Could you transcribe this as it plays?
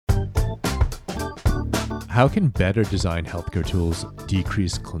How can better designed healthcare tools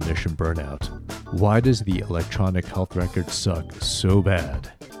decrease clinician burnout? Why does the electronic health record suck so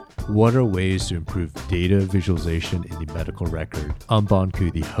bad? What are ways to improve data visualization in the medical record? I'm Bon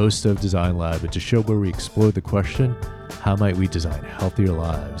Ku, the host of Design Lab. It's a show where we explore the question, how might we design healthier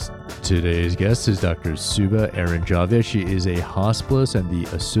lives? Today's guest is Dr. Subha Erin Javia. She is a hospitalist and the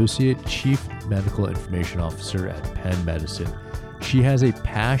Associate Chief Medical Information Officer at Penn Medicine. She has a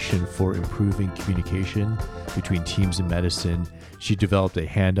passion for improving communication between teams in medicine. She developed a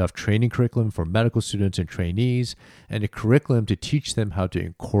handoff training curriculum for medical students and trainees and a curriculum to teach them how to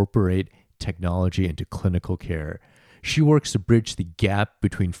incorporate technology into clinical care. She works to bridge the gap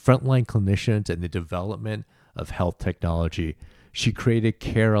between frontline clinicians and the development of health technology. She created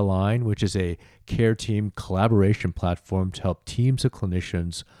Care Align, which is a care team collaboration platform to help teams of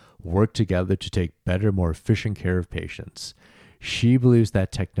clinicians work together to take better, more efficient care of patients. She believes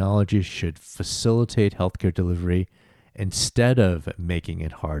that technology should facilitate healthcare delivery instead of making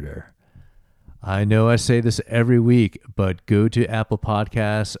it harder. I know I say this every week, but go to Apple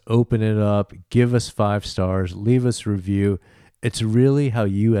Podcasts, open it up, give us 5 stars, leave us a review. It's really how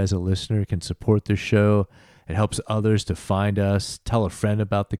you as a listener can support the show. It helps others to find us. Tell a friend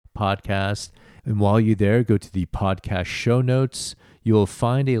about the podcast. And while you're there, go to the podcast show notes. You will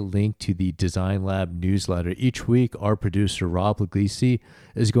find a link to the Design Lab newsletter. Each week, our producer, Rob Laglisi,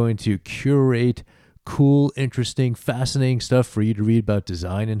 is going to curate cool, interesting, fascinating stuff for you to read about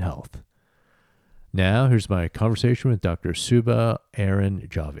design and health. Now, here's my conversation with Dr. Subha Erin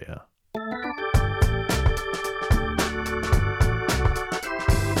Javia.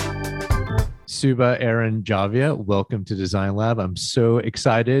 Subha Erin Javia, welcome to Design Lab. I'm so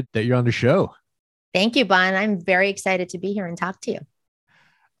excited that you're on the show. Thank you, Bon. I'm very excited to be here and talk to you.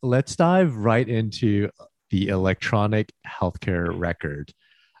 Let's dive right into the electronic healthcare record.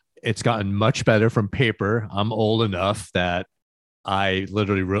 It's gotten much better from paper. I'm old enough that I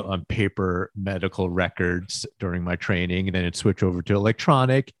literally wrote on paper medical records during my training, and then it switched over to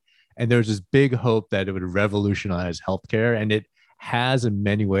electronic. And there's this big hope that it would revolutionize healthcare, and it has in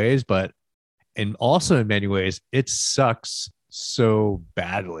many ways, but also in many ways, it sucks so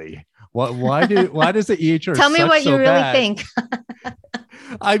badly. Why does the EHR Tell me what you really bad? think.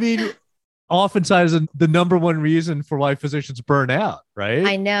 I mean, oftentimes the number one reason for why physicians burn out, right?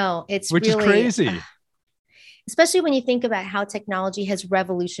 I know. Which is crazy. Especially when you think about how technology has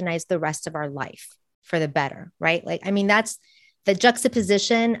revolutionized the rest of our life for the better, right? That's the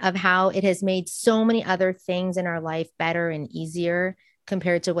juxtaposition of how it has made so many other things in our life better and easier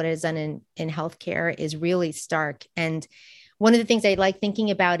compared to what it has done in healthcare is really stark. And one of the things I like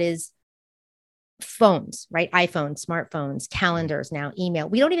thinking about is phones, right? iPhones, smartphones, calendars now, email.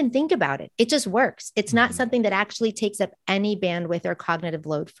 We don't even think about it. It just works. It's not something that actually takes up any bandwidth or cognitive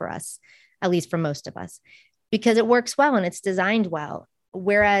load for us, at least for most of us, because it works well and it's designed well.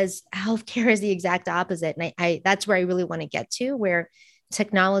 Whereas healthcare is the exact opposite. And I that's where I really want to get to, where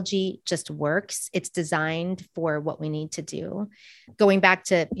technology just works. It's designed for what we need to do. Going back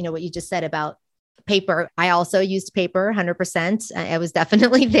to, what you just said about paper. I also used paper 100%. I was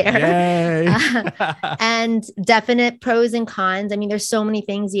definitely there. And definite pros and cons. There's so many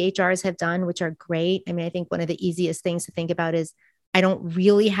things the HRs have done, which are great. I think one of the easiest things to think about is I don't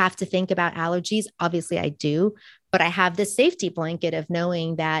really have to think about allergies. Obviously I do, but I have this safety blanket of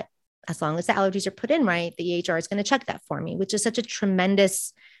knowing that as long as the allergies are put in right, the EHR is going to check that for me, which is such a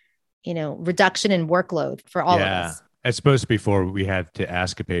tremendous, reduction in workload for all of us. I suppose before we had to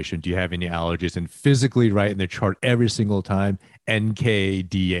ask a patient, do you have any allergies, and physically write in the chart every single time,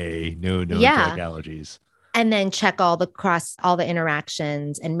 NKDA, no drug allergies. And then check all the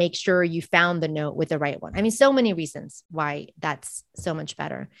interactions and make sure you found the note with the right one. So many reasons why that's so much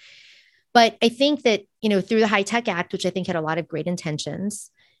better. But I think that, through the HITECH Act, which I think had a lot of great intentions,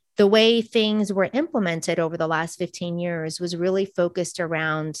 the way things were implemented over the last 15 years was really focused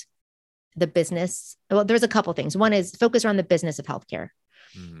around the business. Well, there's a couple things. One is focus around the business of healthcare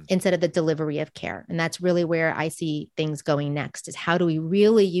instead of the delivery of care. And that's really where I see things going next, is how do we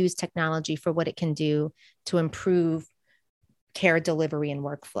really use technology for what it can do to improve care delivery and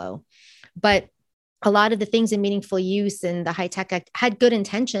workflow. But a lot of the things in meaningful use in the HITECH Act had good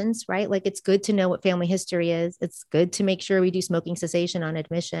intentions, right? Like it's good to know what family history is. It's good to make sure we do smoking cessation on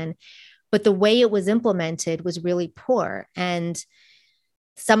admission. But the way it was implemented was really poor. And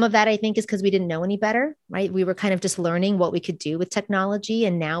some of that, I think, is because we didn't know any better, right? We were kind of just learning what we could do with technology,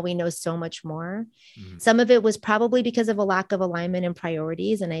 and now we know so much more. Some of it was probably because of a lack of alignment and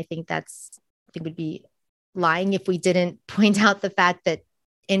priorities. And I think would be lying if we didn't point out the fact that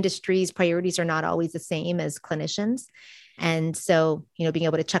industry's priorities are not always the same as clinicians. And so, being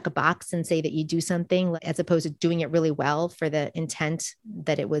able to check a box and say that you do something as opposed to doing it really well for the intent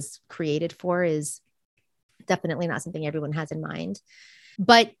that it was created for is definitely not something everyone has in mind.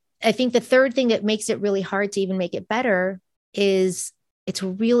 But I think the third thing that makes it really hard to even make it better is it's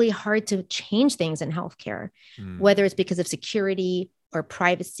really hard to change things in healthcare, whether it's because of security or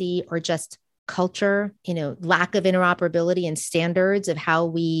privacy or just culture, lack of interoperability and standards of how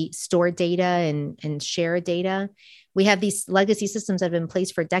we store data and share data. We have these legacy systems that have been in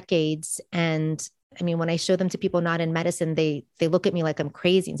place for decades. And I mean, when I show them to people not in medicine, they look at me like I'm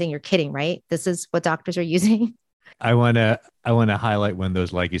crazy and saying, "You're kidding, right? This is what doctors are using." I want to highlight one of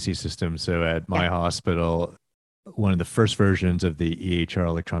those legacy systems. So at my hospital, one of the first versions of the EHR,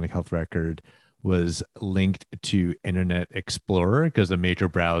 electronic health record, was linked to Internet Explorer because a major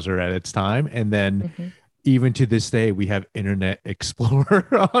browser at its time. And then even to this day, we have Internet Explorer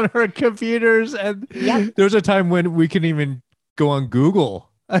on our computers. And there was a time when we couldn't even go on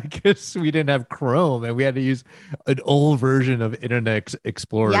Google. I guess we didn't have Chrome and we had to use an old version of Internet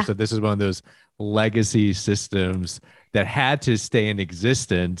Explorer. Yeah. So this is one of those legacy systems that had to stay in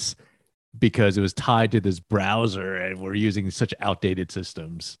existence because it was tied to this browser and we're using such outdated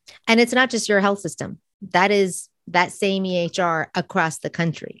systems. And it's not just your health system. That is that same EHR across the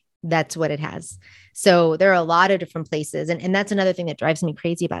country. That's what it has. So there are a lot of different places. And that's another thing that drives me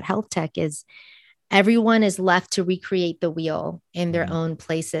crazy about health tech is everyone is left to recreate the wheel in their own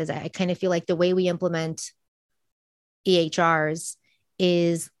places. I kind of feel like the way we implement EHRs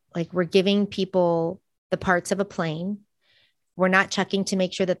is like we're giving people the parts of a plane. We're not checking to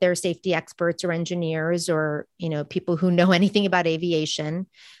make sure that they're safety experts or engineers or, people who know anything about aviation,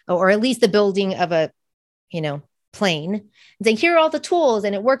 or at least the building of a, plane. And saying, here are all the tools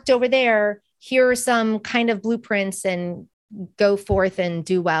and it worked over there. Here are some kind of blueprints and go forth and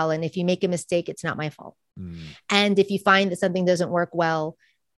do well. And if you make a mistake, it's not my fault. And if you find that something doesn't work well,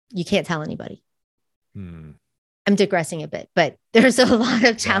 you can't tell anybody. I'm digressing a bit, but there's a lot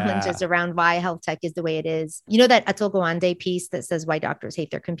of challenges around why health tech is the way it is. You know that Atul Gawande piece that says why doctors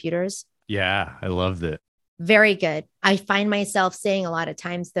hate their computers? Yeah, I loved it. Very good. I find myself saying a lot of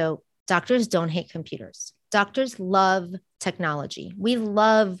times, though, doctors don't hate computers. Doctors love technology. We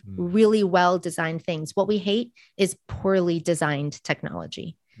love really well-designed things. What we hate is poorly designed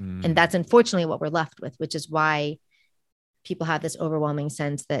technology. And that's unfortunately what we're left with, which is why people have this overwhelming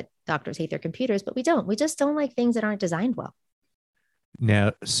sense that doctors hate their computers, but we don't. We just don't like things that aren't designed well.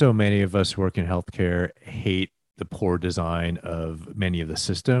 Now, so many of us who work in healthcare hate the poor design of many of the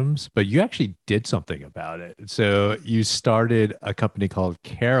systems, but you actually did something about it. So you started a company called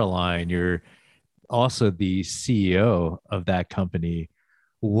Carealign. You're also the CEO of that company.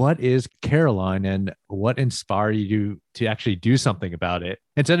 What is Carealign and what inspired you to actually do something about it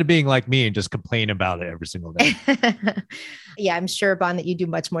instead of being like me and just complain about it every single day? Yeah, I'm sure, Bon, that you do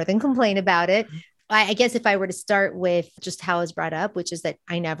much more than complain about it. I guess if I were to start with just how it's brought up, which is that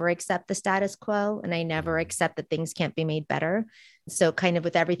I never accept the status quo and I never accept that things can't be made better. So kind of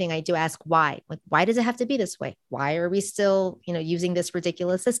with everything I do, ask why? Like, why does it have to be this way? Why are we still, using this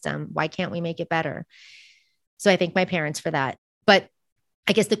ridiculous system? Why can't we make it better? So I thank my parents for that. But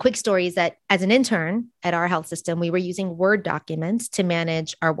I guess the quick story is that as an intern at our health system, we were using Word documents to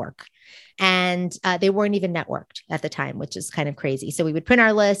manage our work. And they weren't even networked at the time, which is kind of crazy. So we would print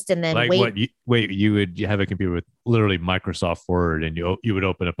our list and then you would have a computer with literally Microsoft Word and you would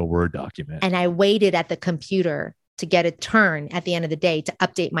open up a Word document. And I waited at the computer to get a turn at the end of the day to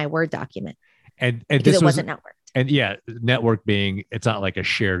update my Word document. And because it wasn't networked. And network being, it's not like a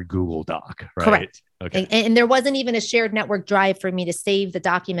shared Google Doc, right? Correct. Okay. And there wasn't even a shared network drive for me to save the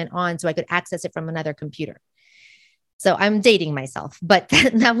document on so I could access it from another computer. So I'm dating myself, but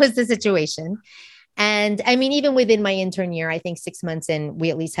that was the situation. And I mean, even within my intern year, I think 6 months in,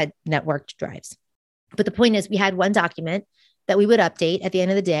 we at least had networked drives. But the point is we had one document that we would update at the end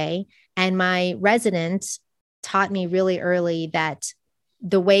of the day. And my resident taught me really early that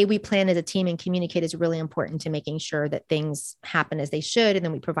the way we plan as a team and communicate is really important to making sure that things happen as they should. And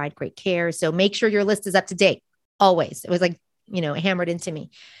then we provide great care. So make sure your list is up to date always. It was like, hammered into me.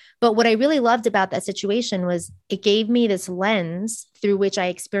 But what I really loved about that situation was it gave me this lens through which I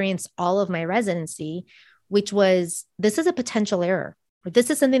experienced all of my residency, which was, this is a potential error. Or this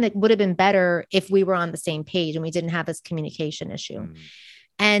is something that would have been better if we were on the same page and we didn't have this communication issue.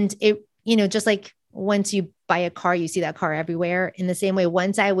 And it, just like once you buy a car, you see that car everywhere. In the same way,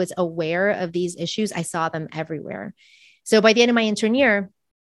 once I was aware of these issues, I saw them everywhere. So by the end of my intern year,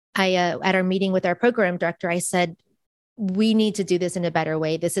 at our meeting with our program director, I said, we need to do this in a better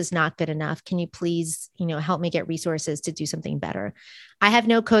way. This is not good enough. Can you please, help me get resources to do something better? I have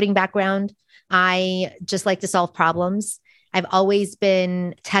no coding background. I just like to solve problems. I've always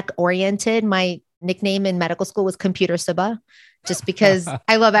been tech oriented. My nickname in medical school was Computer Sabah, just because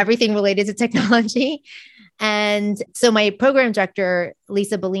I love everything related to technology. And so my program director,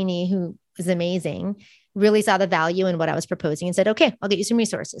 Lisa Bellini, who is amazing, really saw the value in what I was proposing and said, okay, I'll get you some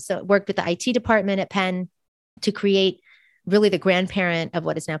resources. So I worked with the IT department at Penn to create really the grandparent of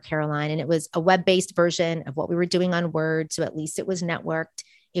what is now Caroline. And it was a web-based version of what we were doing on Word. So at least it was networked.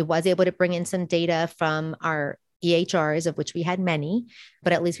 It was able to bring in some data from our EHRs, of which we had many,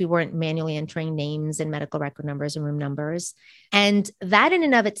 but at least we weren't manually entering names and medical record numbers and room numbers. And that in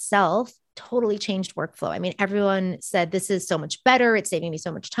and of itself totally changed workflow. I mean, everyone said, this is so much better. It's saving me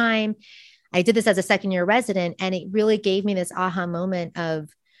so much time. I did this as a second-year resident, and it really gave me this aha moment of,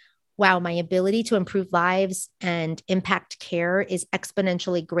 wow, my ability to improve lives and impact care is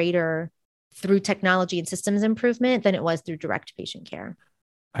exponentially greater through technology and systems improvement than it was through direct patient care.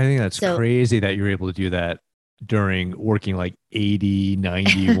 I think that's crazy that you're able to do that during working like 80,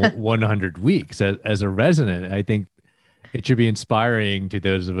 90, 100 weeks as a resident. I think it should be inspiring to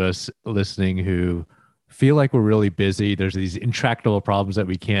those of us listening who feel like we're really busy. There's these intractable problems that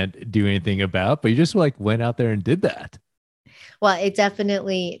we can't do anything about, but you just like went out there and did that. Well, it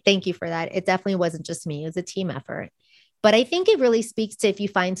definitely, thank you for that. It definitely wasn't just me. It was a team effort. But I think it really speaks to, if you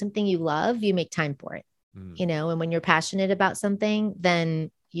find something you love, you make time for it, you know, and when you're passionate about something, then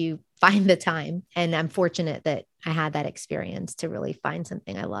you find the time. And I'm fortunate that I had that experience to really find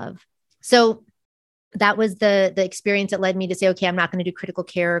something I love. So that was the experience that led me to say, okay, I'm not going to do critical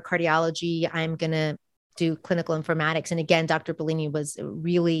care or cardiology. I'm going to do clinical informatics. And again, Dr. Bellini was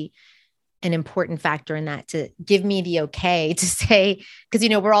really an important factor in that, to give me the okay to say, because, you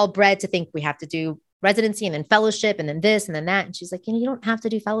know, we're all bred to think we have to do residency and then fellowship and then this and then that. And she's like, you know, you don't have to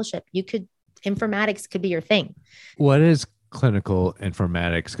do fellowship. Informatics could be your thing. What is clinical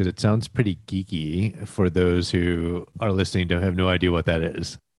informatics? Because it sounds pretty geeky for those who are listening to have no idea what that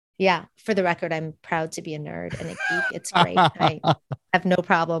is. Yeah. For the record, I'm proud to be a nerd and a geek. It's great. I have no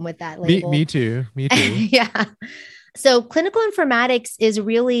problem with that label. Me too. Yeah. So clinical informatics is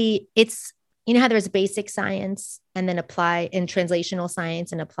really, it's, you know how there's basic science and then applied and translational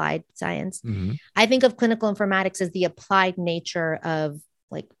science and applied science. Mm-hmm. I think of clinical informatics as the applied nature of,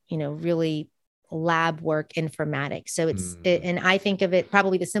 like, you know, really lab work informatics. So and I think of it,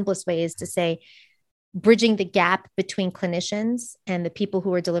 probably the simplest way is to say, bridging the gap between clinicians and the people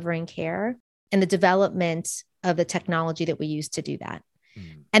who are delivering care and the development of the technology that we use to do that.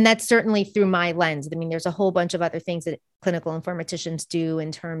 And that's certainly through my lens. I mean, there's a whole bunch of other things that clinical informaticians do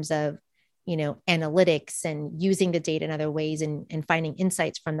in terms of, you know, analytics and using the data in other ways and finding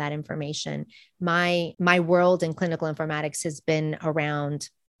insights from that information. My world in clinical informatics has been around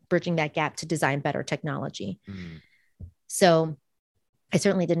bridging that gap to design better technology. So I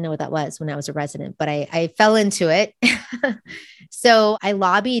certainly didn't know what that was when I was a resident, but I fell into it. So I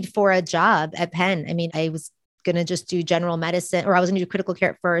lobbied for a job at Penn. I mean, I was going to just do general medicine, or I was going to do critical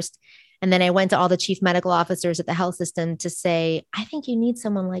care at first. And then I went to all the chief medical officers at the health system to say, I think you need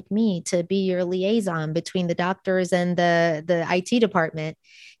someone like me to be your liaison between the doctors and the IT department.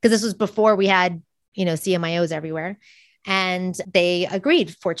 Because this was before we had, you know, CMIOs everywhere. And they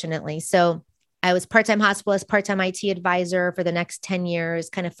agreed, fortunately. So I was part-time hospitalist, part-time IT advisor for the next 10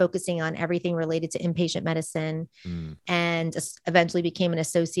 years, kind of focusing on everything related to inpatient medicine, and eventually became an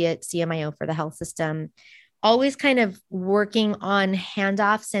associate CMIO for the health system. Always kind of working on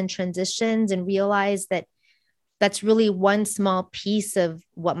handoffs and transitions, and realized that that's really one small piece of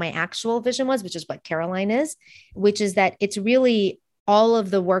what my actual vision was, which is what Caroline is, which is that it's really all of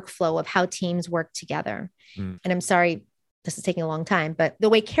the workflow of how teams work together. And I'm sorry, this is taking a long time, but the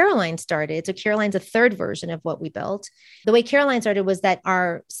way Caroline started, so Caroline's a third version of what we built. The way Caroline started was that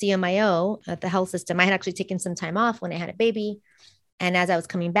our CMIO at the health system, I had actually taken some time off when I had a baby. And as I was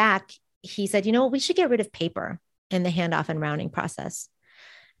coming back, he said, you know, we should get rid of paper in the handoff and rounding process.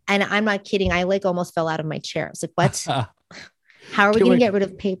 And I'm not kidding. I like almost fell out of my chair. I was like, what? How are we going to get rid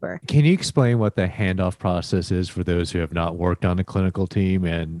of paper? Can you explain what the handoff process is for those who have not worked on a clinical team,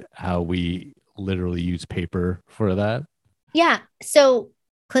 and how we literally use paper for that? Yeah. So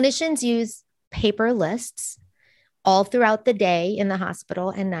clinicians use paper lists all throughout the day in the hospital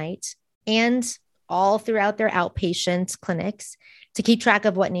and night, and all throughout their outpatient clinics, to keep track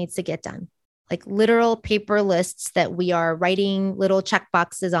of what needs to get done. Like literal paper lists that we are writing little check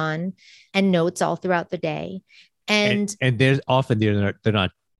boxes on, and notes all throughout the day. And there's often, they're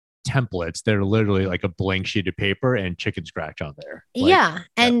not templates. They're literally like a blank sheet of paper and chicken scratch on there.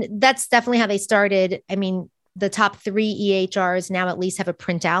 And that's definitely how they started. I mean, the top 3 EHRs now at least have a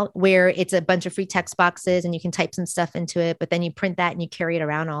printout where it's a bunch of free text boxes and you can type some stuff into it, but then you print that and you carry it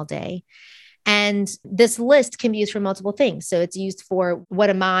around all day. And this list can be used for multiple things. So it's used for what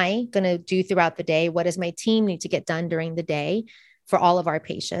am I going to do throughout the day? What does my team need to get done during the day for all of our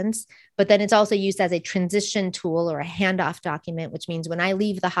patients? But then it's also used as a transition tool or a handoff document, which means when I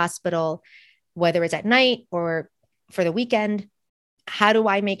leave the hospital, whether it's at night or for the weekend, how do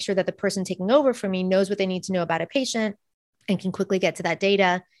I make sure that the person taking over for me knows what they need to know about a patient and can quickly get to that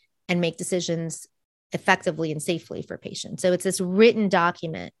data and make decisions effectively and safely for patients? So it's this written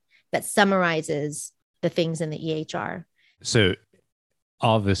document that summarizes the things in the EHR. So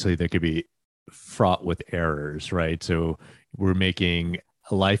obviously there could be fraught with errors, right? So we're making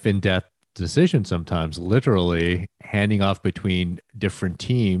a life and death decision sometimes, literally handing off between different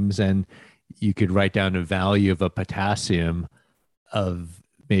teams. And you could write down a value of a potassium of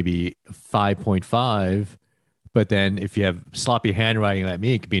maybe 5.5. But then if you have sloppy handwriting like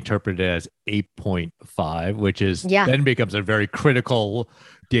me, it could be interpreted as 8.5, which is then becomes a very critical,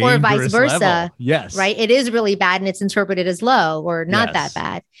 dangerous or vice versa. Level. Yes. Right. It is really bad and it's interpreted as low or not that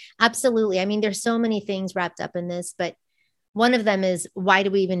bad. Absolutely. I mean, there's so many things wrapped up in this, but one of them is, why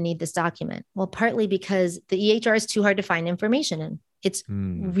do we even need this document? Well, partly because the EHR is too hard to find information in. It's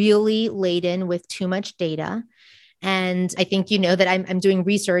really laden with too much data. And I think you know that I'm doing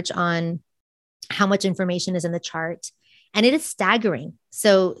research on how much information is in the chart, and it is staggering.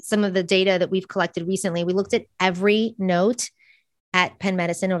 So some of the data that we've collected recently, we looked at every note at Penn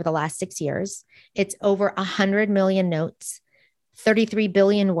Medicine over the last 6 years. It's over 100 million notes, 33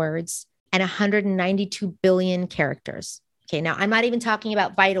 billion words, and 192 billion characters. Okay, now I'm not even talking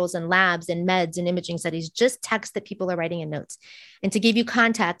about vitals and labs and meds and imaging studies, just text that people are writing in notes. And to give you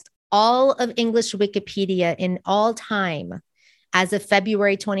context, all of English Wikipedia in all time, as of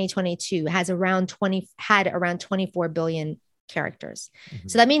February 2022, had around 24 billion characters. Mm-hmm.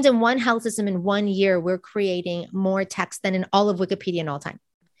 So that means in one health system in 1 year, we're creating more text than in all of Wikipedia in all time.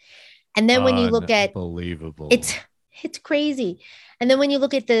 And then when you look at it's crazy. And then when you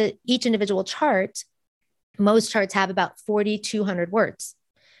look at each individual chart, most charts have about 4,200 words.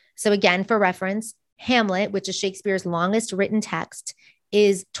 So again, for reference, Hamlet, which is Shakespeare's longest written text,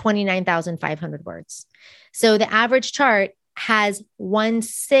 is 29,500 words. So the average chart has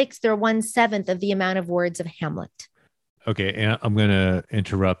 1/6 or 1/7 of the amount of words of Hamlet. Okay. And I'm going to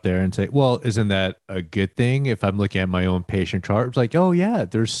interrupt there and say, well, isn't that a good thing? If I'm looking at my own patient chart, it's like, oh yeah,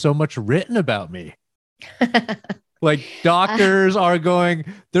 there's so much written about me. Like doctors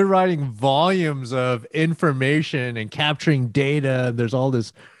they're writing volumes of information and capturing data. There's all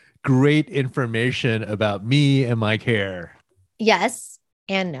this great information about me and my care. Yes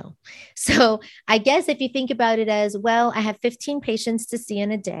and no. So I guess if you think about it as, well, I have 15 patients to see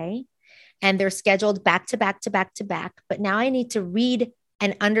in a day and they're scheduled back to back to back to back, but now I need to read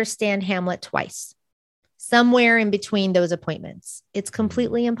and understand Hamlet twice, somewhere in between those appointments. It's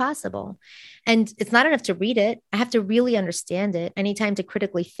completely impossible. And it's not enough to read it. I have to really understand it. I need time to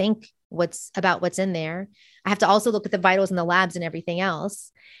critically think what's in there. I have to also look at the vitals and the labs and everything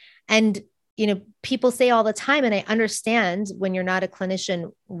else. And people say all the time, and I understand when you're not a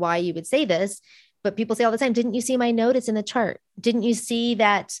clinician why you would say this, but people say all the time, didn't you see my note? It's in the chart. Didn't you see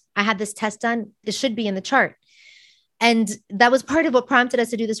that I had this test done? It should be in the chart. And that was part of what prompted us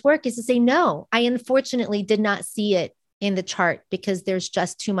to do this work, is to say, no, I unfortunately did not see it in the chart because there's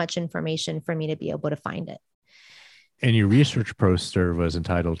just too much information for me to be able to find it. And your research poster was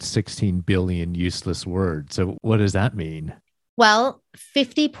entitled 16 billion useless words. So what does that mean? Well,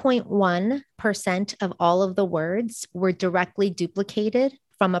 50.1% of all of the words were directly duplicated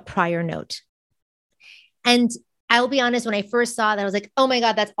from a prior note. And I'll be honest, when I first saw that, I was like, oh my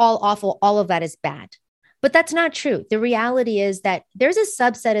God, that's all awful. All of that is bad. But that's not true. The reality is that there's a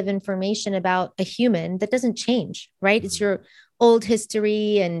subset of information about a human that doesn't change, right? It's your old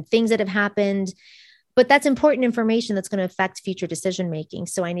history and things that have happened. But that's important information that's going to affect future decision-making.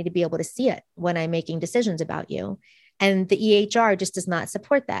 So I need to be able to see it when I'm making decisions about you. And the EHR just does not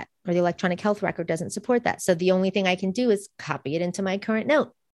support that, or the electronic health record doesn't support that. So the only thing I can do is copy it into my current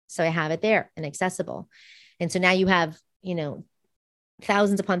note. So I have it there and accessible. And so now you have,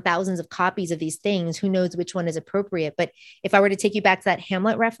 thousands upon thousands of copies of these things. Who knows which one is appropriate? But if I were to take you back to that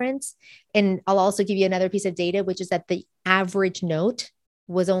Hamlet reference, and I'll also give you another piece of data, which is that the average note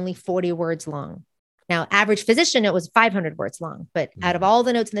was only 40 words long. Now, average physician note was 500 words long, but out of all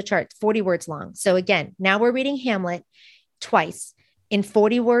the notes in the chart, 40 words long. So again, now we're reading Hamlet twice in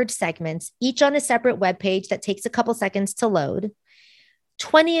 40-word segments, each on a separate web page that takes a couple seconds to load.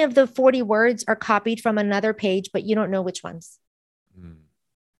 20 of the 40 words are copied from another page, but you don't know which ones.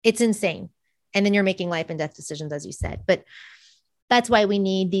 It's insane. And then you're making life and death decisions, as you said. But that's why we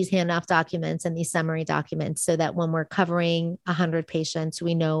need these handoff documents and these summary documents, so that when we're covering 100 patients,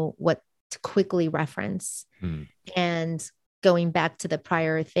 we know what to quickly reference. Hmm. And going back to the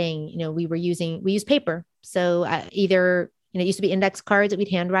prior thing, we use paper. So either, it used to be index cards that we'd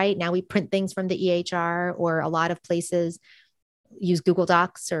handwrite. Now we print things from the EHR, or a lot of places use Google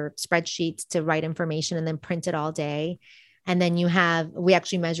Docs or spreadsheets to write information and then print it all day. And then we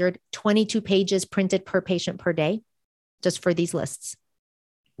actually measured 22 pages printed per patient per day just for these lists.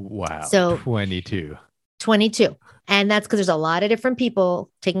 Wow. So 22. And that's because there's a lot of different people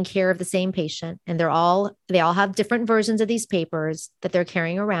taking care of the same patient, and they all have different versions of these papers that they're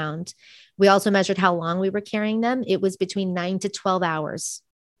carrying around. We also measured how long we were carrying them. It was between 9 to 12 hours.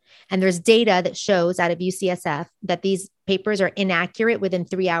 And there's data that shows out of UCSF that these papers are inaccurate within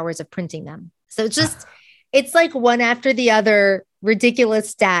 3 hours of printing them. So it's like one after the other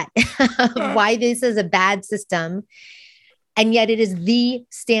ridiculous stat of why this is a bad system. And yet it is the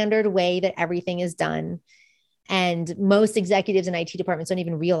standard way that everything is done. And most executives in IT departments don't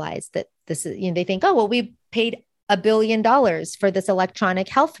even realize that this is, they think, oh, well, we paid $1 billion for this electronic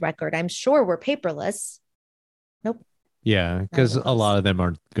health record. I'm sure we're paperless. Nope. Yeah, because a lot of them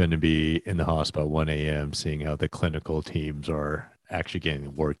aren't going to be in the hospital at 1 a.m. seeing how the clinical teams are actually getting the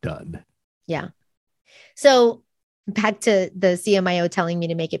work done. Yeah. So back to the CMIO telling me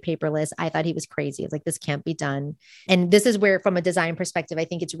to make it paperless, I thought he was crazy. I was like, this can't be done. And this is where, from a design perspective, I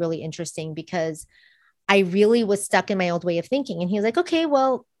think it's really interesting, because I really was stuck in my old way of thinking. And he was like, okay,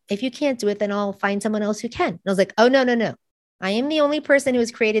 well, if you can't do it, then I'll find someone else who can. And I was like, oh, no. I am the only person who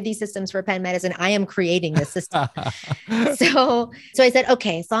has created these systems for Penn Medicine. I am creating this system. So I said,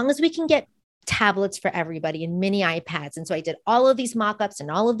 okay, as long as we can get tablets for everybody and mini iPads. And so I did all of these mock-ups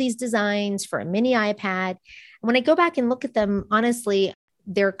and all of these designs for a mini iPad. And when I go back and look at them, honestly,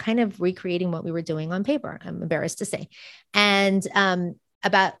 they're kind of recreating what we were doing on paper, I'm embarrassed to say. And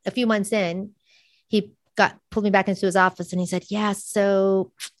about a few months in, he pulled me back into his office and he said, yeah,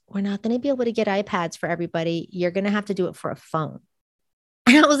 so we're not going to be able to get iPads for everybody. You're going to have to do it for a phone.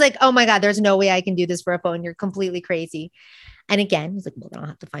 And I was like, oh my God, there's no way I can do this for a phone. You're completely crazy. And again, he's like, well, I'll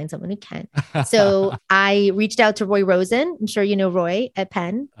have to find someone who can. So I reached out to Roy Rosen. I'm sure you know Roy at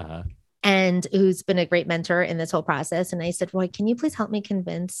Penn, and who's been a great mentor in this whole process. And I said, Roy, can you please help me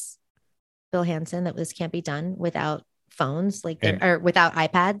convince Bill Hansen that this can't be done without phones, or without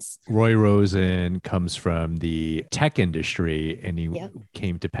iPads? Roy Rosen comes from the tech industry, and he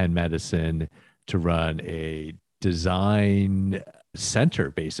came to Penn Medicine to run a design center,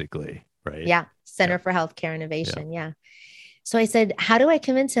 basically, right? Yeah. Center for Healthcare Innovation. Yeah. So I said, how do I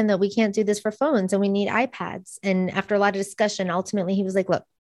convince him that we can't do this for phones and we need iPads? And after a lot of discussion, ultimately he was like, look,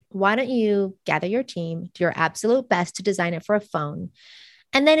 why don't you gather your team, do your absolute best to design it for a phone?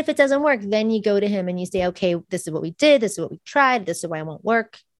 And then if it doesn't work, then you go to him and you say, okay, this is what we did. This is what we tried. This is why it won't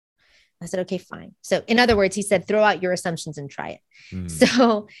work. I said, okay, fine. So in other words, he said, throw out your assumptions and try it.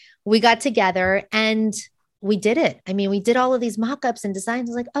 So we got together and we did it. I mean, we did all of these mock-ups and designs.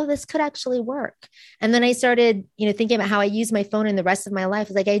 I was like, oh, this could actually work. And then I started, thinking about how I use my phone in the rest of my life. I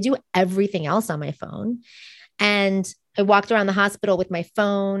was like, I do everything else on my phone. And I walked around the hospital with my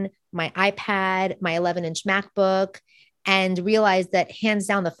phone, my iPad, my 11-inch MacBook, and realized that hands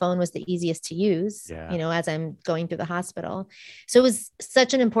down, the phone was the easiest to use, as I'm going through the hospital. So it was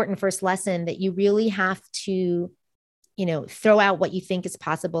such an important first lesson that you really have to throw out what you think is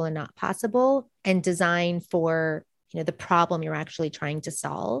possible and not possible and design for, the problem you're actually trying to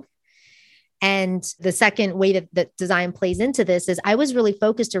solve. And the second way that design plays into this is I was really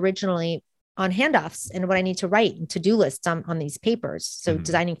focused originally on handoffs and what I need to write and to-do lists on these papers. So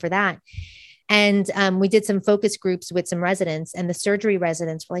designing for that. And we did some focus groups with some residents, and the surgery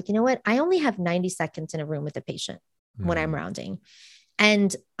residents were like, you know what? I only have 90 seconds in a room with a patient when I'm rounding.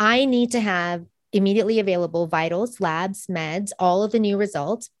 And I need to have immediately available vitals, labs, meds, all of the new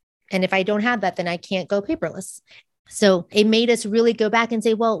results. And if I don't have that, then I can't go paperless. So it made us really go back and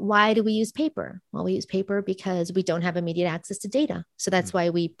say, well, why do we use paper? Well, we use paper because we don't have immediate access to data. So that's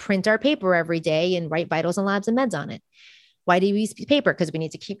why we print our paper every day and write vitals and labs and meds on it. Why do we use paper? Because we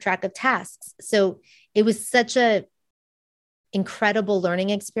need to keep track of tasks. So it was such a incredible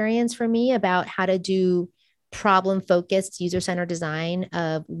learning experience for me about how to do problem-focused, user-centered design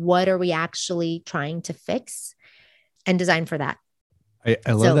of what are we actually trying to fix and design for that.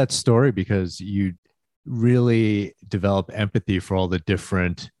 I love that story because you really develop empathy for all the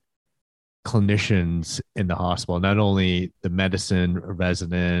different clinicians in the hospital, not only the medicine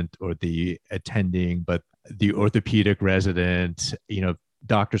resident or the attending, but the orthopedic resident,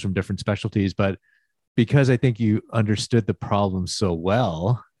 doctors from different specialties. But because I think you understood the problem so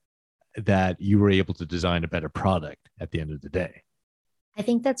well that you were able to design a better product at the end of the day. I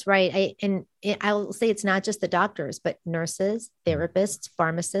think that's right. I'll say it's not just the doctors, but nurses, therapists,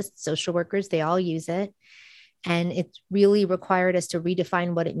 pharmacists, social workers, they all use it. And it's really required us to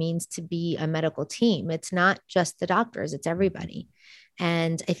redefine what it means to be a medical team. It's not just the doctors, it's everybody.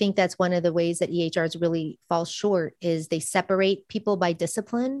 And I think that's one of the ways that EHRs really fall short is they separate people by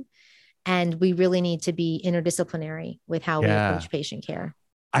discipline. And we really need to be interdisciplinary with how we approach patient care.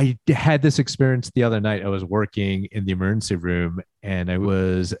 I had this experience the other night. I was working in the emergency room and I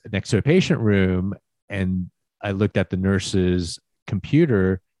was next to a patient room and I looked at the nurse's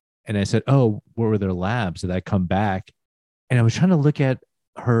computer and I said, "Oh, what were their labs?" Did I come back? And I was trying to look at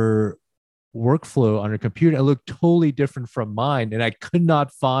her workflow on her computer. It looked totally different from mine. And I could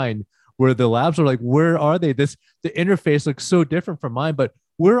not find where the labs were. Like, where are they? The interface looks so different from mine, but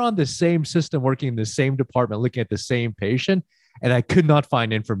we're on the same system, working in the same department, looking at the same patient. And I could not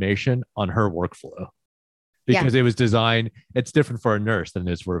find information on her workflow because it was designed, it's different for a nurse than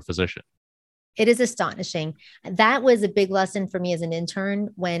it is for a physician. It is astonishing. That was a big lesson for me as an intern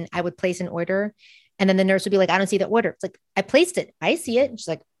when I would place an order and then the nurse would be like, "I don't see the order." It's like, "I placed it. I see it." And she's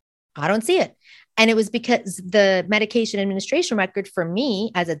like, "I don't see it." And it was because the medication administration record for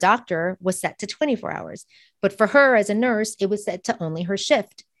me as a doctor was set to 24 hours. But for her as a nurse, it was set to only her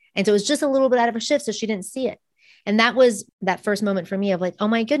shift. And so it was just a little bit out of her shift. So she didn't see it. And that was that first moment for me of like, oh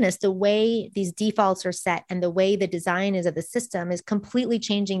my goodness, the way these defaults are set and the way the design is of the system is completely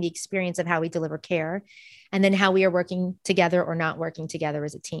changing the experience of how we deliver care and then how we are working together or not working together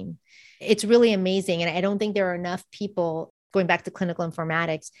as a team. It's really amazing. And I don't think there are enough people, going back to clinical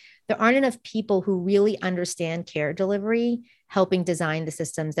informatics, there aren't enough people who really understand care delivery, helping design the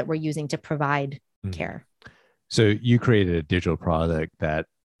systems that we're using to provide care. So you created a digital product that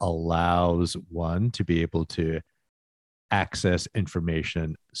allows one to be able to access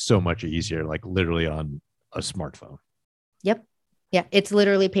information so much easier, like literally on a smartphone. Yep. Yeah. It's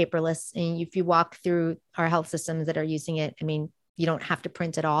literally paperless. And if you walk through our health systems that are using it, I mean, you don't have to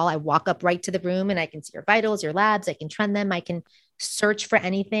print at all. I walk up right to the room and I can see your vitals, your labs. I can trend them. I can search for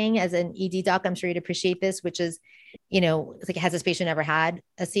anything. As an ED doc, I'm sure you'd appreciate this, which is, it's like, has this patient ever had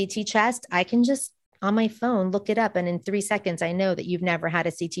a CT chest? I can just on my phone, look it up. And in 3 seconds, I know that you've never had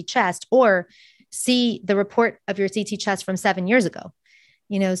a CT chest or see the report of your CT chest from 7 years ago,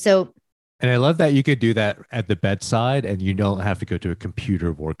 so. And I love that you could do that at the bedside and you don't have to go to a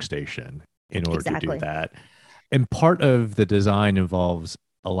computer workstation in order to do that. And part of the design involves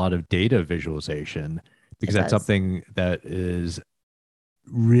a lot of data visualization because that's something that is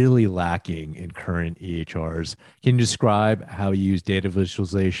really lacking in current EHRs. Can you describe how you use data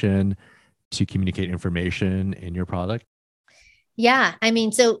visualization to communicate information in your product? Yeah. I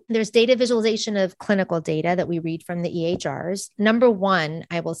mean, so there's data visualization of clinical data that we read from the EHRs. Number one,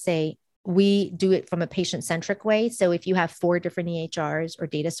 I will say we do it from a patient-centric way. So if you have 4 different EHRs or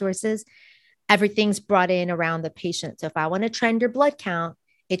data sources, everything's brought in around the patient. So if I want to trend your blood count,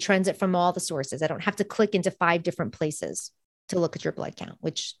 it trends it from all the sources. I don't have to click into 5 different places to look at your blood count,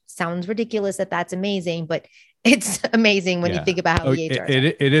 which sounds ridiculous that that's amazing, but it's amazing when you think about how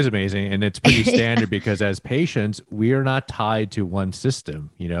EHRs it is amazing. And it's pretty standard because as patients, we are not tied to one system.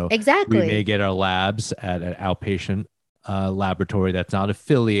 Exactly. We may get our labs at an outpatient laboratory that's not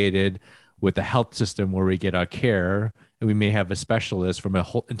affiliated with the health system where we get our care. And we may have a specialist from a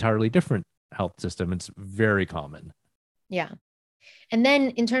whole entirely different health system. It's very common. Yeah. And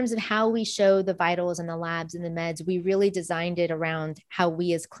then in terms of how we show the vitals and the labs and the meds, we really designed it around how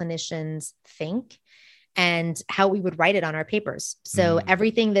we as clinicians think and how we would write it on our papers. So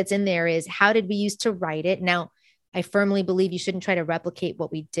everything that's in there is how did we use to write it? Now, I firmly believe you shouldn't try to replicate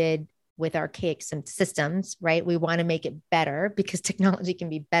what we did with archaic systems, right? We want to make it better because technology can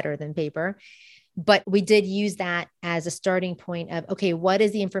be better than paper. But we did use that as a starting point of, okay, what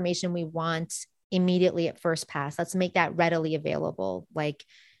is the information we want immediately at first pass? Let's make that readily available. Like,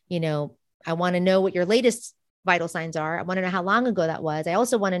 I want to know what your latest vital signs are. I want to know how long ago that was. I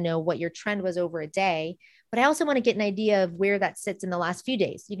also want to know what your trend was over a day, but I also want to get an idea of where that sits in the last few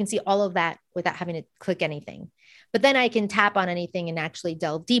days. You can see all of that without having to click anything, but then I can tap on anything and actually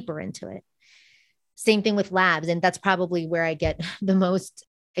delve deeper into it. Same thing with labs. And that's probably where I get the most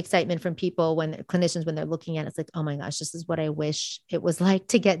excitement from people when clinicians, when they're looking at it, it's like, oh my gosh, this is what I wish it was like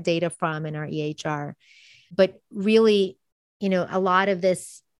to get data from in our EHR. But really, a lot of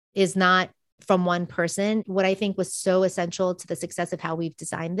this is not from one person. What I think was so essential to the success of how we've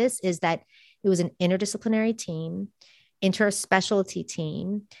designed this is that it was an interdisciplinary team, interspecialty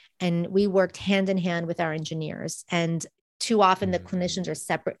team, and we worked hand in hand with our engineers. And too often the clinicians are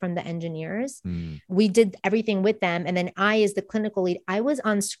separate from the engineers. We did everything with them. And then I, as the clinical lead, I was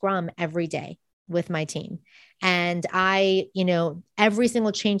on Scrum every day. with my team. And I, every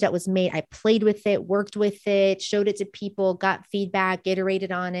single change that was made, I played with it, worked with it, showed it to people, got feedback,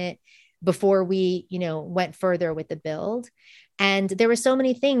 iterated on it before we, went further with the build. And there were so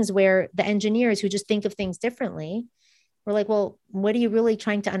many things where the engineers who just think of things differently were like, well, what are you really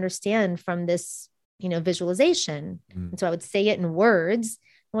trying to understand from this, visualization? And so I would say it in words.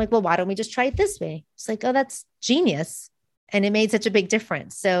 I'm like, well, why don't we just try it this way? It's like, oh, that's genius. And it made such a big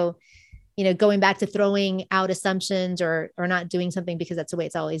difference. So, going back to throwing out assumptions or not doing something because that's the way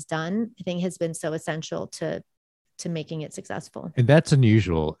it's always done, I think has been so essential to making it successful. And that's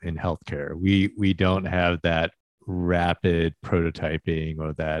unusual in healthcare. We don't have that rapid prototyping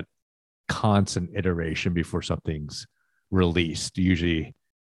or that constant iteration before something's released. Usually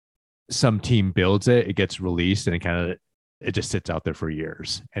some team builds it, it gets released, and it just sits out there for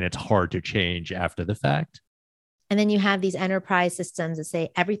years, and it's hard to change after the fact. And then you have these enterprise systems that say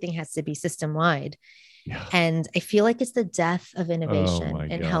everything has to be system wide. Yeah. And I feel like it's the death of innovation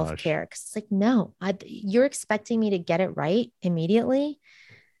in healthcare. Cause it's like, no, you're expecting me to get it right immediately.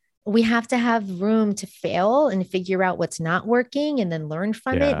 We have to have room to fail and figure out what's not working and then learn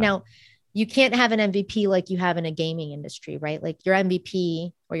from it. Now, you can't have an MVP like you have in a gaming industry, right? Like your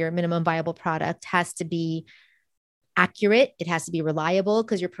MVP or your minimum viable product has to be accurate. It has to be reliable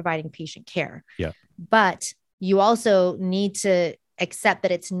because you're providing patient care. Yeah. But you also need to accept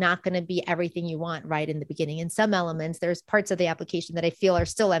that it's not going to be everything you want right in the beginning. In some elements, there's parts of the application that I feel are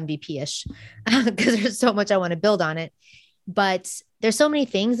still MVP-ish because there's so much I want to build on it. But there's so many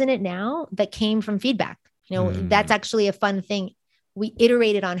things in it now that came from feedback. That's actually a fun thing. We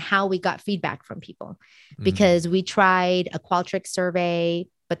iterated on how we got feedback from people because we tried a Qualtrics survey,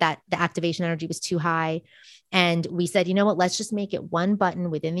 but the activation energy was too high. And we said, you know what, let's just make it one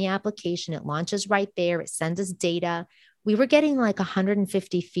button within the application. It launches right there. It sends us data. We were getting like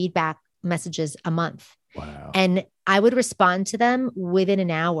 150 feedback messages a month. Wow. And I would respond to them within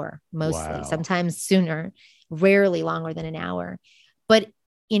an hour, mostly, sometimes sooner, rarely longer than an hour. But,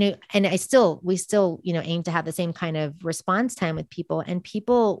 and we still, aim to have the same kind of response time with people. And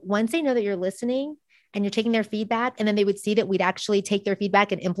people, once they know that you're listening and you're taking their feedback, and then they would see that we'd actually take their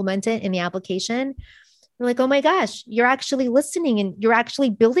feedback and implement it in the application. We're like, oh my gosh, you're actually listening and you're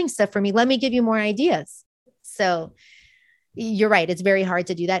actually building stuff for me. Let me give you more ideas. So you're right. It's very hard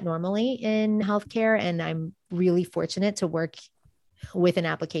to do that normally in healthcare. And I'm really fortunate to work with an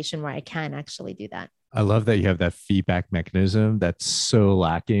application where I can actually do that. I love that you have that feedback mechanism that's so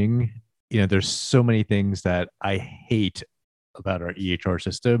lacking. There's so many things that I hate about our EHR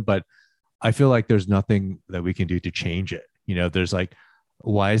system, but I feel like there's nothing that we can do to change it. There's like,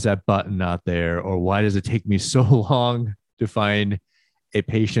 why is that button not there? Or why does it take me so long to find a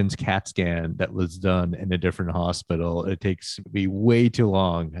patient's CAT scan that was done in a different hospital? It takes me way too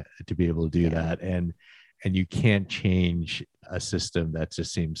long to be able to do that. And you can't change a system that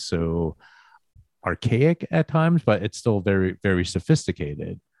just seems so archaic at times, but it's still very, very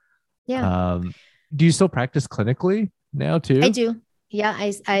sophisticated. Yeah. Do you still practice clinically now too? I do.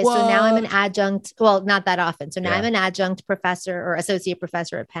 Yeah. So now I'm an adjunct. Well, not that often. So now I'm an adjunct professor or associate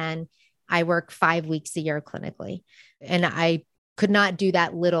professor at Penn. I work 5 weeks a year clinically, and I could not do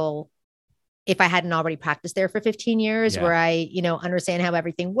that little if I hadn't already practiced there for 15 years where I, understand how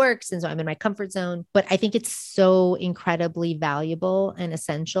everything works. And so I'm in my comfort zone, but I think it's so incredibly valuable and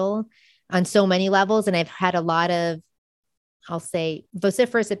essential on so many levels. And I've had a lot of, I'll say,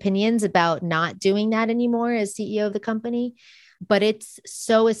 vociferous opinions about not doing that anymore as CEO of the company. But it's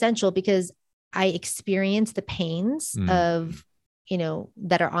so essential because I experience the pains of,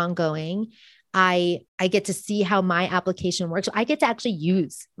 that are ongoing. I get to see how my application works. So I get to actually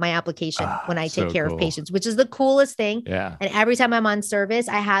use my application when I take care of patients, which is the coolest thing. Yeah. And every time I'm on service,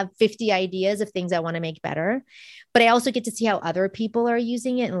 I have 50 ideas of things I want to make better. But I also get to see how other people are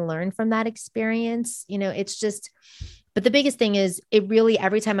using it and learn from that experience. It's just, but the biggest thing is it really,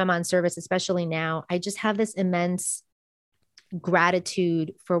 every time I'm on service, especially now, I just have this immense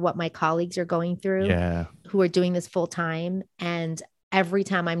gratitude for what my colleagues are going through who are doing this full time. And every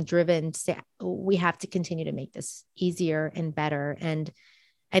time I'm driven to say, we have to continue to make this easier and better. And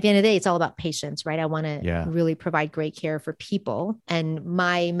at the end of the day, it's all about patients, right? I want to really provide great care for people. And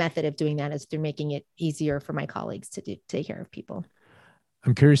my method of doing that is through making it easier for my colleagues to take care of people.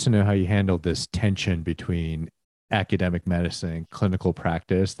 I'm curious to know how you handled this tension between academic medicine and clinical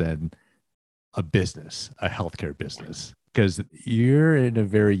practice than a business, a healthcare business, because you're in a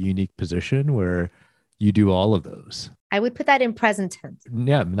very unique position where you do all of those. I would put that in present tense.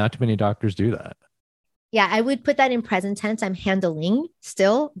 Yeah, not too many doctors do that. Yeah, I would put that in present tense. I'm handling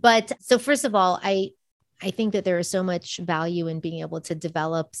still. But so first of all, I think that there is so much value in being able to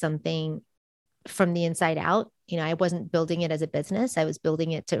develop something from the inside out. I wasn't building it as a business. I was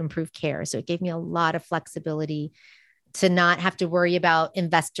building it to improve care. So it gave me a lot of flexibility to not have to worry about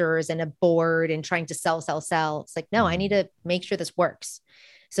investors and a board and trying to sell. It's like, no, I need to make sure this works.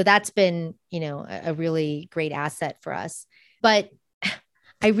 So that's been, a really great asset for us. But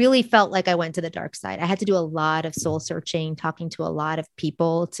I really felt like I went to the dark side. I had to do a lot of soul searching, talking to a lot of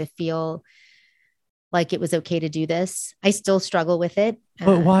people to feel like it was okay to do this. I still struggle with it.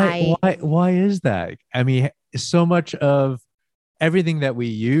 But why is that? I mean, so much of everything that we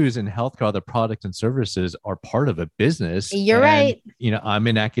use in healthcare, the products and services are part of a business. You're right. I'm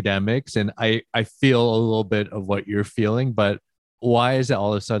in academics and I feel a little bit of what you're feeling, but why is it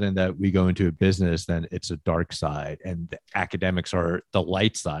all of a sudden that we go into a business, then it's a dark side and the academics are the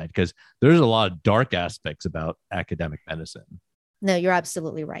light side? Because there's a lot of dark aspects about academic medicine. No, you're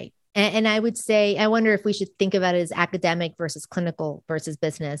absolutely right. And I would say, I wonder if we should think about it as academic versus clinical versus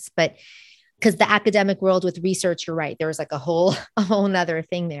business, but because the academic world with research, you're right. There was like a whole nother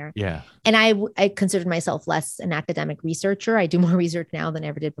thing there. Yeah. And I considered myself less an academic researcher. I do more research now than I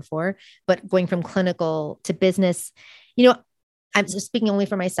ever did before, but going from clinical to business, I'm just speaking only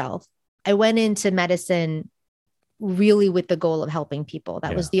for myself. I went into medicine really with the goal of helping people.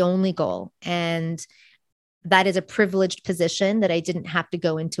 That was the only goal. And that is a privileged position that I didn't have to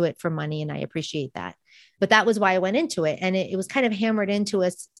go into it for money. And I appreciate that. But that was why I went into it. And it was kind of hammered into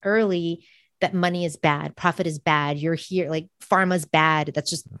us early that money is bad, profit is bad. You're here, like pharma's bad. That's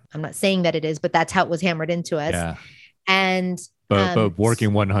just, I'm not saying that it is, but that's how it was hammered into us. Yeah. And but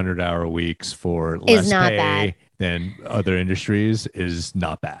working 100-hour weeks for less pay bad than other industries is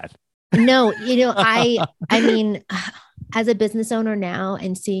not bad. No, I mean, as a business owner now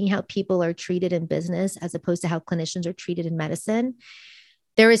and seeing how people are treated in business as opposed to how clinicians are treated in medicine,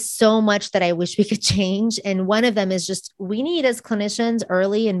 there is so much that I wish we could change. And one of them is just, we need as clinicians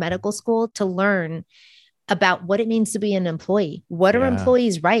early in medical school to learn about what it means to be an employee. What are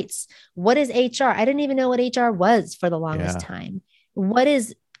employees' rights? What is HR? I didn't even know what HR was for the longest time. What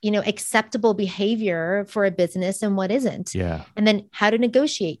is, acceptable behavior for a business and what isn't? Yeah. And then how to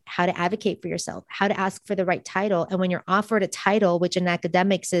negotiate, how to advocate for yourself, how to ask for the right title. And when you're offered a title, which in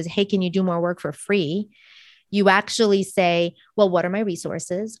academics is, hey, can you do more work for free? You actually say, well, what are my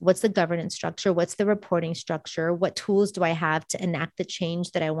resources? What's the governance structure? What's the reporting structure? What tools do I have to enact the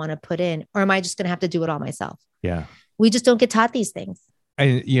change that I want to put in? Or am I just going to have to do it all myself? Yeah. We just don't get taught these things.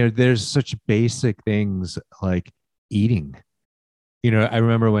 And, there's such basic things like eating. I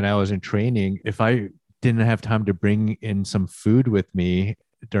remember when I was in training, if I didn't have time to bring in some food with me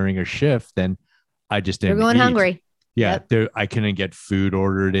during a shift, then I just didn't. You're going hungry. Yeah, I couldn't get food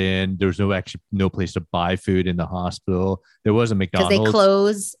ordered in. There was no place to buy food in the hospital. There was a McDonald's. Because they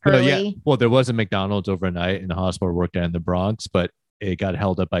close early. Yeah. Well, there was a McDonald's overnight in the hospital I worked at in the Bronx, but it got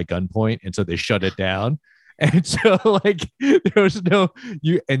held up by gunpoint. And so they shut it down. And so there was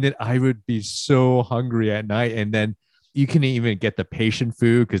and then I would be so hungry at night. And then you couldn't even get the patient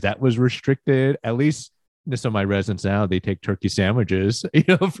food because that was restricted. At least some of my residents now, they take turkey sandwiches,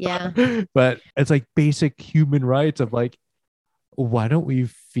 but it's like basic human rights of why don't we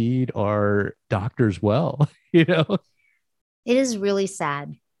feed our doctors well? It is really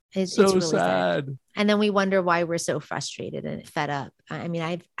sad. It's so really sad. And then we wonder why we're so frustrated and fed up. I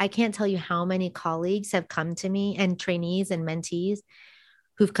mean, I can't tell you how many colleagues have come to me and trainees and mentees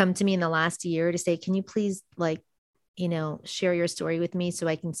who've come to me in the last year to say, can you please share your story with me so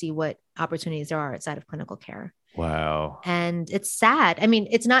I can see what opportunities there are outside of clinical care. Wow. And it's sad. I mean,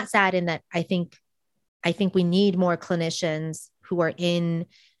 it's not sad in that I think we need more clinicians who are in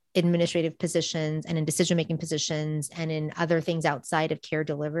administrative positions and in decision-making positions and in other things outside of care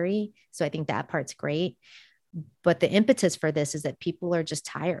delivery. So I think that part's great. But the impetus for this is that people are just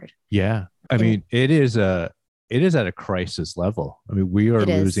tired. Yeah. I mean, it is at a crisis level. I mean, we are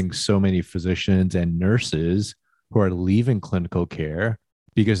losing so many physicians and nurses who are leaving clinical care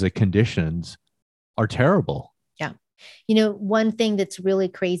because the conditions are terrible. Yeah. One thing that's really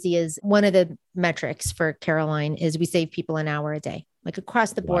crazy is one of the metrics for Caroline is we save people an hour a day. Like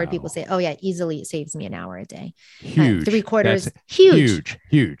across the board, people say, oh yeah, easily it saves me an hour a day. Huge. 3/4. That's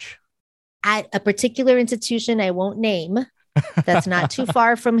huge. At a particular institution I won't name, that's not too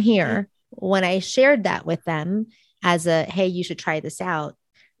far from here. When I shared that with them as hey, you should try this out.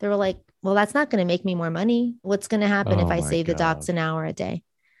 They were like, well, that's not going to make me more money. What's going to happen if I save the docs an hour a day?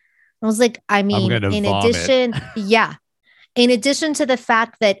 I was like, I mean, in addition to the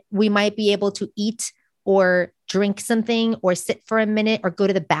fact that we might be able to eat or drink something or sit for a minute or go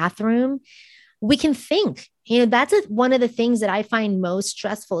to the bathroom, we can think. That's one of the things that I find most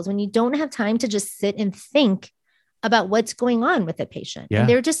stressful is when you don't have time to just sit and think about what's going on with the patient. Yeah. And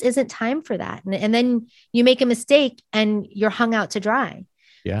there just isn't time for that. And then you make a mistake and you're hung out to dry.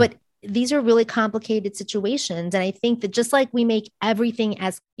 Yeah. But these are really complicated situations. And I think that just like we make everything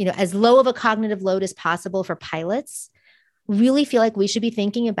as, as low of a cognitive load as possible for pilots, really feel like we should be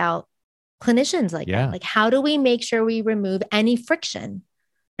thinking about clinicians like that. Like, how do we make sure we remove any friction?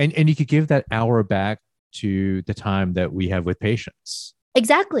 And you could give that hour back to the time that we have with patients.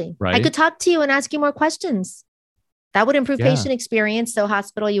 Exactly. Right. I could talk to you and ask you more questions. That would improve patient experience. So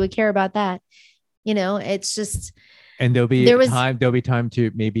hospital, you would care about that. It's just. And there'll be time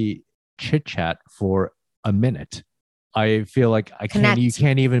to maybe chit chat for a minute. I feel like you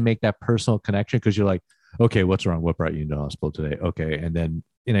can't even make that personal connection because you're like, okay, what's wrong? What brought you into the hospital today? Okay. And then,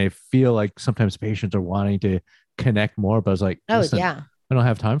 I feel like sometimes patients are wanting to connect more, but I was like, I don't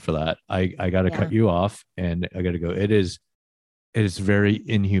have time for that. I got to cut you off and I got to go. It is very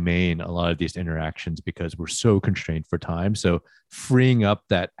inhumane, a lot of these interactions, because we're so constrained for time. So freeing up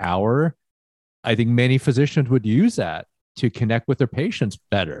that hour, I think many physicians would use that to connect with their patients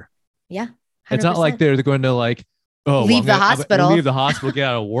better. Yeah. 100%. It's not like they're going to leave the hospital, get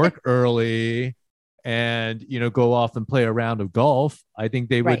out of work early and, go off and play a round of golf. I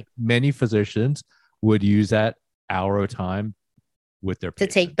think many physicians would use that hour of time with their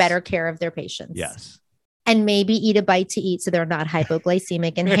patients. To take better care of their patients. Yes. And maybe eat a bite to eat so they're not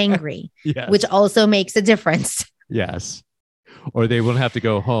hypoglycemic and hangry, yes. which also makes a difference. Yes. Or they won't have to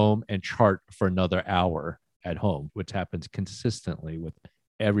go home and chart for another hour at home, which happens consistently with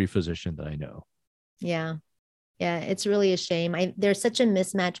every physician that I know. Yeah. Yeah. It's really a shame. There's such a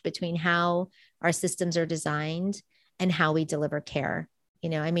mismatch between how our systems are designed and how we deliver care.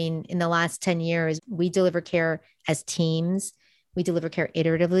 In the last 10 years, we deliver care as teams. We deliver care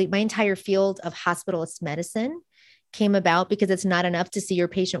iteratively. My entire field of hospitalist medicine came about because it's not enough to see your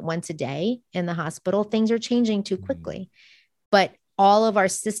patient once a day in the hospital. Things are changing too quickly. But all of our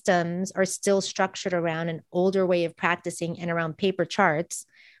systems are still structured around an older way of practicing and around paper charts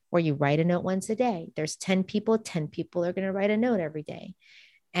where you write a note once a day. There's 10 people are going to write a note every day.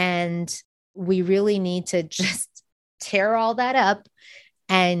 And we really need to just tear all that up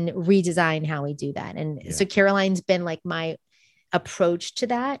and redesign how we do that. And so Caroline's been like my approach to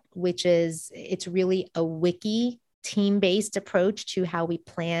that, which is it's really a wiki team-based approach to how we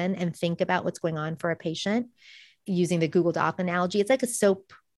plan and think about what's going on for a patient using the Google Doc analogy. It's like a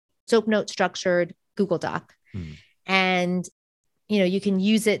soap note structured Google Doc. And, you can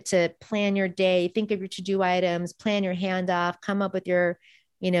use it to plan your day, think of your to-do items, plan your handoff, come up with your,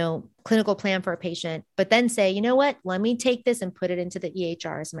 clinical plan for a patient, but then say, you know what, let me take this and put it into the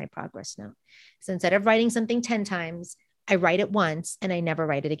EHR as my progress note. So instead of writing something 10 times, I write it once and I never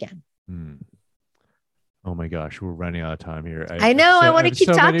write it again. Oh my gosh, we're running out of time here. I know. I want to keep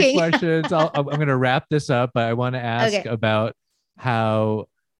talking. Many questions. I'm going to wrap this up, but I want to ask about how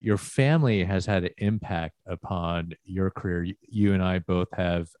your family has had an impact upon your career. You and I both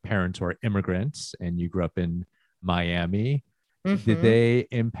have parents who are immigrants, and you grew up in Miami. Mm-hmm. Did they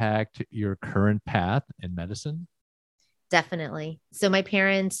impact your current path in medicine? Definitely. So my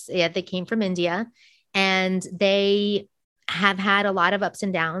parents, they came from India, and they have had a lot of ups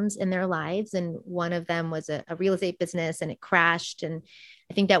and downs in their lives. And one of them was a real estate business, and it crashed. And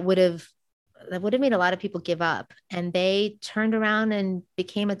I think that would have made a lot of people give up. And they turned around and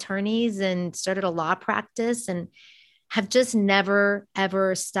became attorneys and started a law practice and have just never,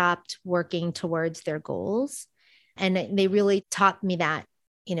 ever stopped working towards their goals. And they really taught me that,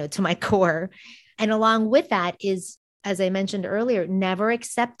 to my core. And along with that is, as I mentioned earlier, never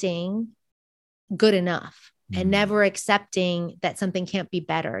accepting good enough. And never accepting that something can't be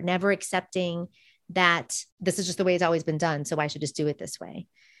better, never accepting that this is just the way it's always been done. So I should just do it this way.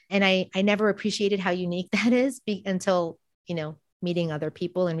 And I never appreciated how unique that is until, meeting other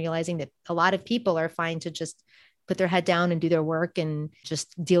people and realizing that a lot of people are fine to just put their head down and do their work and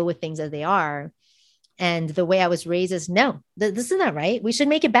just deal with things as they are. And the way I was raised is, no, this is not right. We should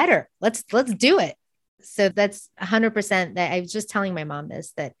make it better. Let's do it. So that's 100% that I was just telling my mom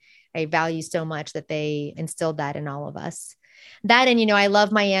this, that I value so much that they instilled that in all of us. That, and, I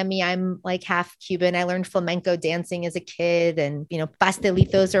love Miami. I'm like half Cuban. I learned flamenco dancing as a kid, and,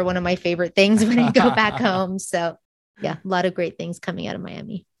 pastelitos are one of my favorite things when I go back home. So yeah, a lot of great things coming out of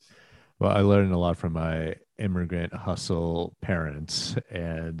Miami. Well, I learned a lot from my immigrant hustle parents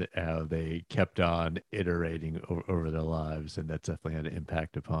and how they kept on iterating over their lives. And that's definitely had an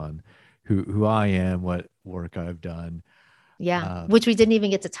impact upon who I am, what work I've done. Yeah, which we didn't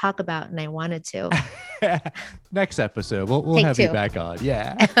even get to talk about, and I wanted to. Next episode, we'll have you back on.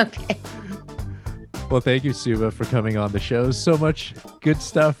 Yeah. Okay. Well, thank you, Subha, for coming on the show. So much good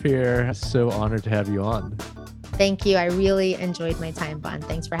stuff here. So honored to have you on. Thank you. I really enjoyed my time, Bon.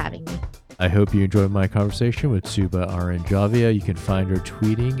 Thanks for having me. I hope you enjoyed my conversation with Subha Aranjavia. You can find her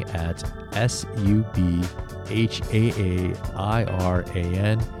tweeting at SUBHAAIRAN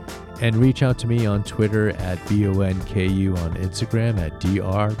and reach out to me on Twitter at BONKU, on Instagram at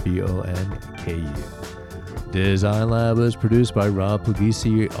DRBONKU. Design Lab was produced by Rob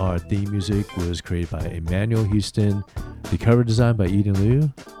Puglisi. Our theme music was created by Emmanuel Houston. The cover design by Eden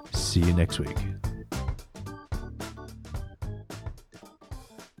Liu. See you next week.